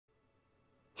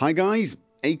Hi guys,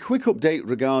 a quick update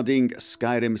regarding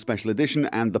Skyrim Special Edition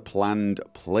and the planned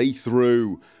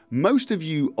playthrough. Most of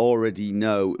you already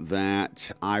know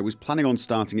that I was planning on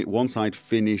starting it once I'd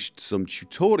finished some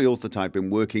tutorials that I've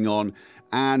been working on,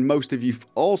 and most of you've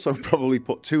also probably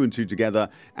put two and two together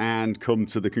and come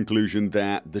to the conclusion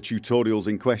that the tutorials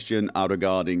in question are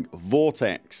regarding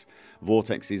Vortex.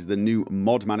 Vortex is the new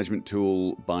mod management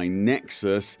tool by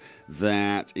Nexus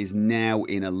that is now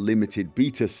in a limited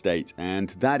beta state, and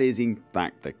that is in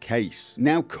fact the case.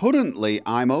 Now currently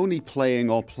I'm only playing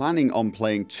or planning on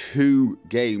playing two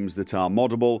games that are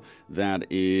moddable, that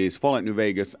is Fallout New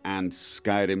Vegas and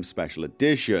Skyrim Special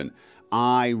Edition.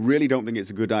 I really don't think it's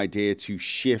a good idea to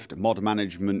shift mod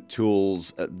management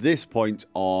tools at this point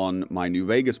on my New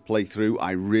Vegas playthrough.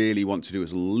 I really want to do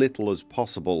as little as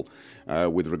possible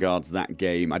with regards to that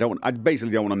game. I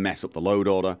basically don't want to mess up the load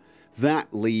order.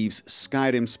 That leaves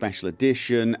Skyrim Special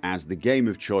Edition as the game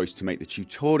of choice to make the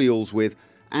tutorials with,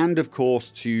 and of course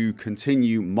to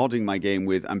continue modding my game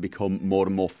with and become more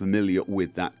and more familiar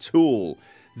with that tool.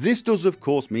 This does of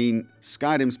course mean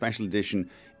Skyrim Special Edition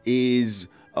is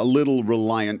a little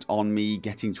reliant on me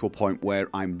getting to a point where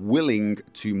I'm willing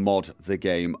to mod the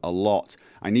game a lot.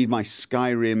 I need my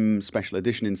Skyrim Special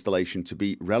Edition installation to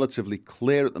be relatively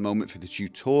clear at the moment for the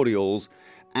tutorials,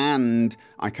 and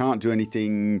I can't do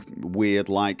anything weird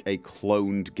like a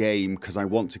cloned game because I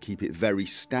want to keep it very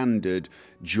standard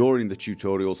during the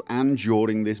tutorials and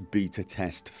during this beta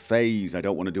test phase. I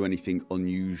don't want to do anything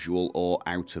unusual or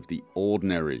out of the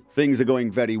ordinary. Things are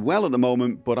going very well at the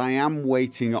moment, but I am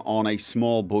waiting on a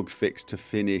small bug fix to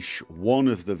finish one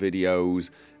of the videos,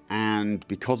 and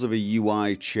because of a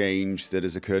UI change that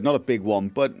has occurred, not a big one,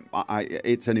 but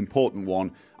it's an important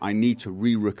one, I need to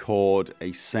re-record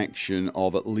a section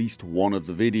of at least one of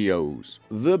the videos.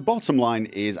 The bottom line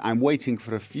is I'm waiting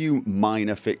for a few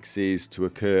minor fixes to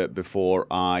occur before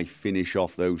I finish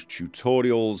off those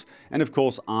tutorials, and of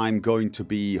course I'm going to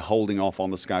be holding off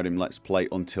on the Skyrim Let's Play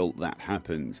until that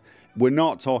happens. We're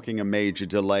not talking a major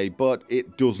delay, but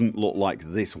it doesn't look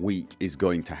like this week is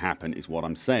going to happen, is what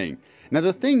I'm saying. Now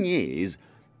the thing is,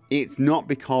 it's not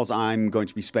because I'm going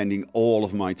to be spending all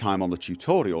of my time on the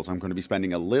tutorials. I'm going to be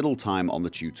spending a little time on the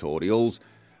tutorials,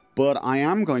 but I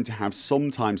am going to have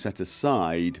some time set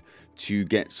aside to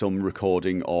get some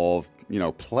recording of,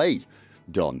 play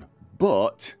done.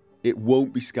 But it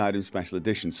won't be Skyrim Special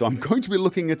Edition, so I'm going to be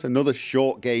looking at another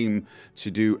short game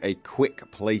to do a quick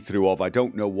playthrough of. I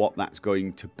don't know what that's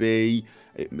going to be.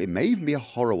 It may even be a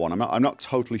horror one. I'm not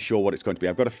totally sure what it's going to be.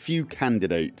 I've got a few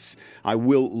candidates. I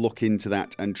will look into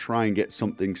that and try and get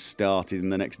something started in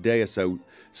the next day or so,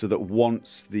 so that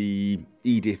once the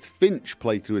Edith Finch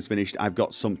playthrough is finished, I've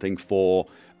got something for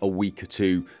a week or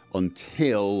two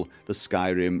until the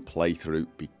Skyrim playthrough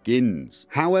begins.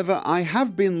 However, I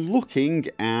have been looking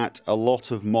at a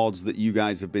lot of mods that you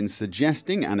guys have been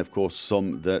suggesting, and of course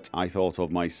some that I thought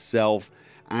of myself,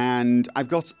 and I've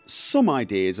got some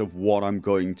ideas of what I'm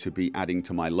going to be adding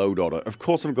to my load order. Of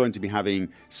course I'm going to be having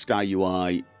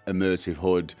SkyUI, Immersive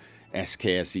HUD,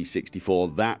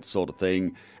 SKSE64, that sort of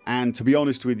thing, and to be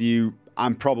honest with you,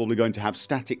 I'm probably going to have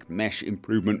static mesh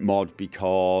improvement mod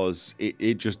because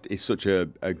it just is such a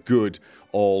good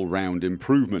all-round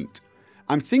improvement.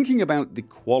 I'm thinking about the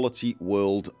quality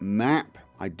world map.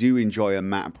 I do enjoy a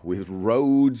map with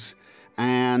roads,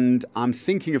 and I'm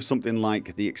thinking of something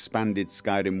like the expanded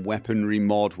Skyrim weaponry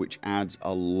mod, which adds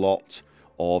a lot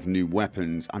of new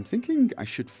weapons. I'm thinking I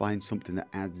should find something that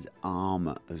adds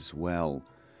armor as well.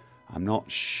 I'm not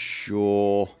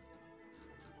sure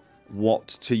what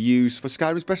to use for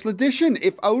Skyrim Special Edition.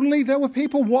 If only there were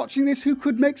people watching this who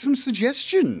could make some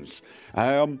suggestions.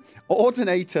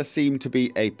 Ordinator seemed to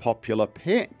be a popular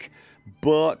pick,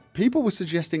 but people were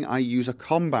suggesting I use a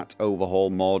combat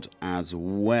overhaul mod as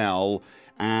well,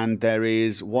 and there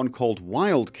is one called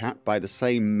Wildcat by the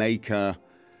same maker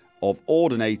of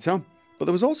Ordinator, but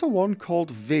there was also one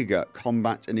called Vigor,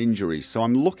 Combat and Injury, so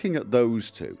I'm looking at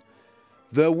those two.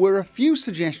 There were a few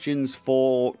suggestions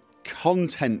for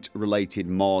content related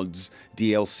mods,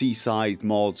 DLC sized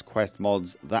mods, quest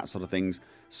mods, that sort of things,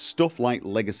 stuff like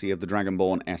Legacy of the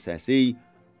Dragonborn SSE,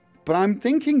 but I'm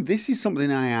thinking this is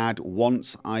something I add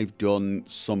once I've done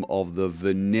some of the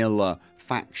vanilla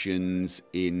factions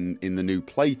in the new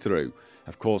playthrough.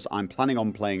 Of course I'm planning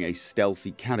on playing a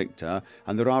stealthy character,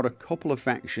 and there are a couple of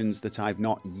factions that I've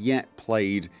not yet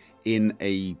played in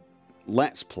a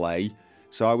Let's Play.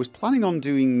 So I was planning on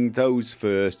doing those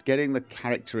first, getting the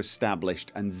character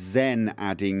established, and then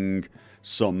adding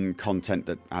some content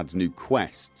that adds new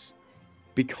quests.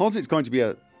 Because it's going to be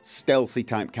a stealthy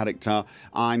type character,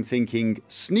 I'm thinking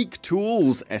Sneak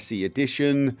Tools SE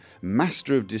Edition,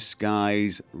 Master of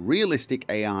Disguise, Realistic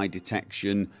AI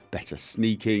Detection, Better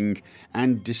Sneaking,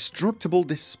 and Destructible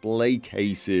Display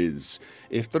Cases.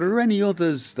 If there are any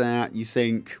others that you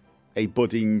think a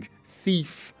budding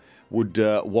thief would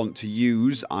want to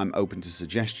use, I'm open to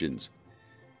suggestions.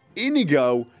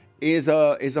 Inigo is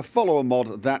a follower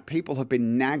mod that people have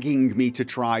been nagging me to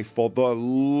try for the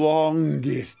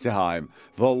longest time.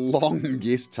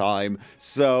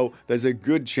 So there's a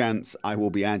good chance I will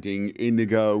be adding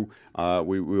Inigo.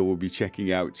 We will be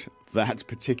checking out that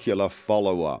particular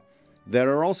follower. There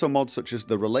are also mods such as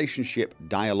the Relationship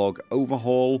Dialogue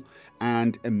Overhaul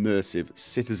and Immersive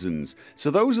Citizens.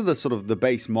 So those are the sort of the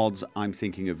base mods I'm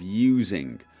thinking of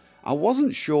using. I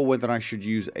wasn't sure whether I should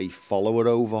use a follower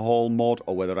overhaul mod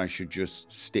or whether I should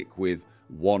just stick with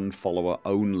one follower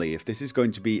only. If this is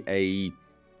going to be a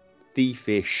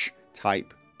thiefish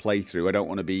type playthrough, I don't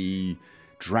want to be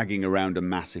dragging around a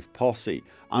massive posse.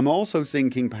 I'm also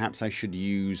thinking perhaps I should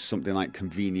use something like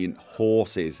Convenient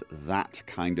Horses, that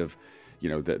kind of, you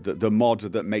know, the mod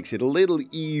that makes it a little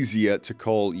easier to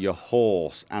call your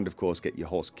horse and of course get your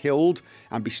horse killed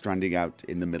and be stranding out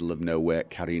in the middle of nowhere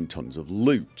carrying tons of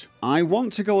loot. I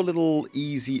want to go a little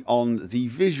easy on the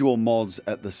visual mods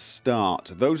at the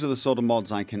start. Those are the sort of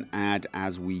mods I can add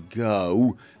as we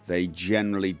go. They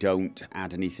generally don't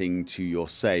add anything to your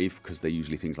save because they're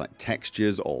usually things like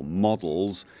textures or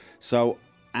models. So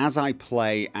as I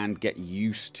play and get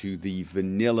used to the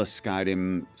vanilla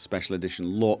Skyrim Special Edition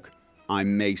look, I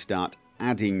may start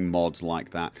adding mods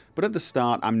like that, but at the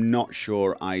start I'm not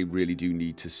sure I really do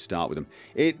need to start with them.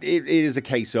 It is a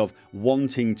case of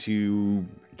wanting to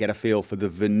get a feel for the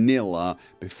vanilla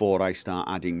before I start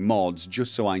adding mods,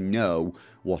 just so I know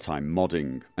what I'm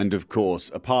modding. And of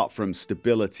course, apart from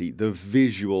stability, the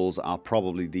visuals are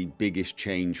probably the biggest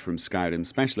change from Skyrim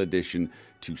Special Edition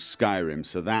to Skyrim,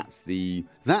 so that's the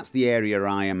area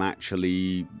I am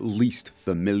actually least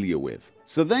familiar with.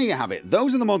 So there you have it.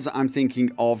 Those are the mods that I'm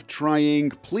thinking of trying.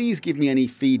 Please give me any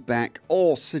feedback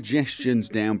or suggestions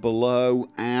down below,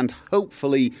 and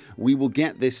hopefully we will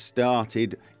get this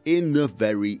started in the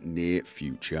very near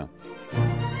future.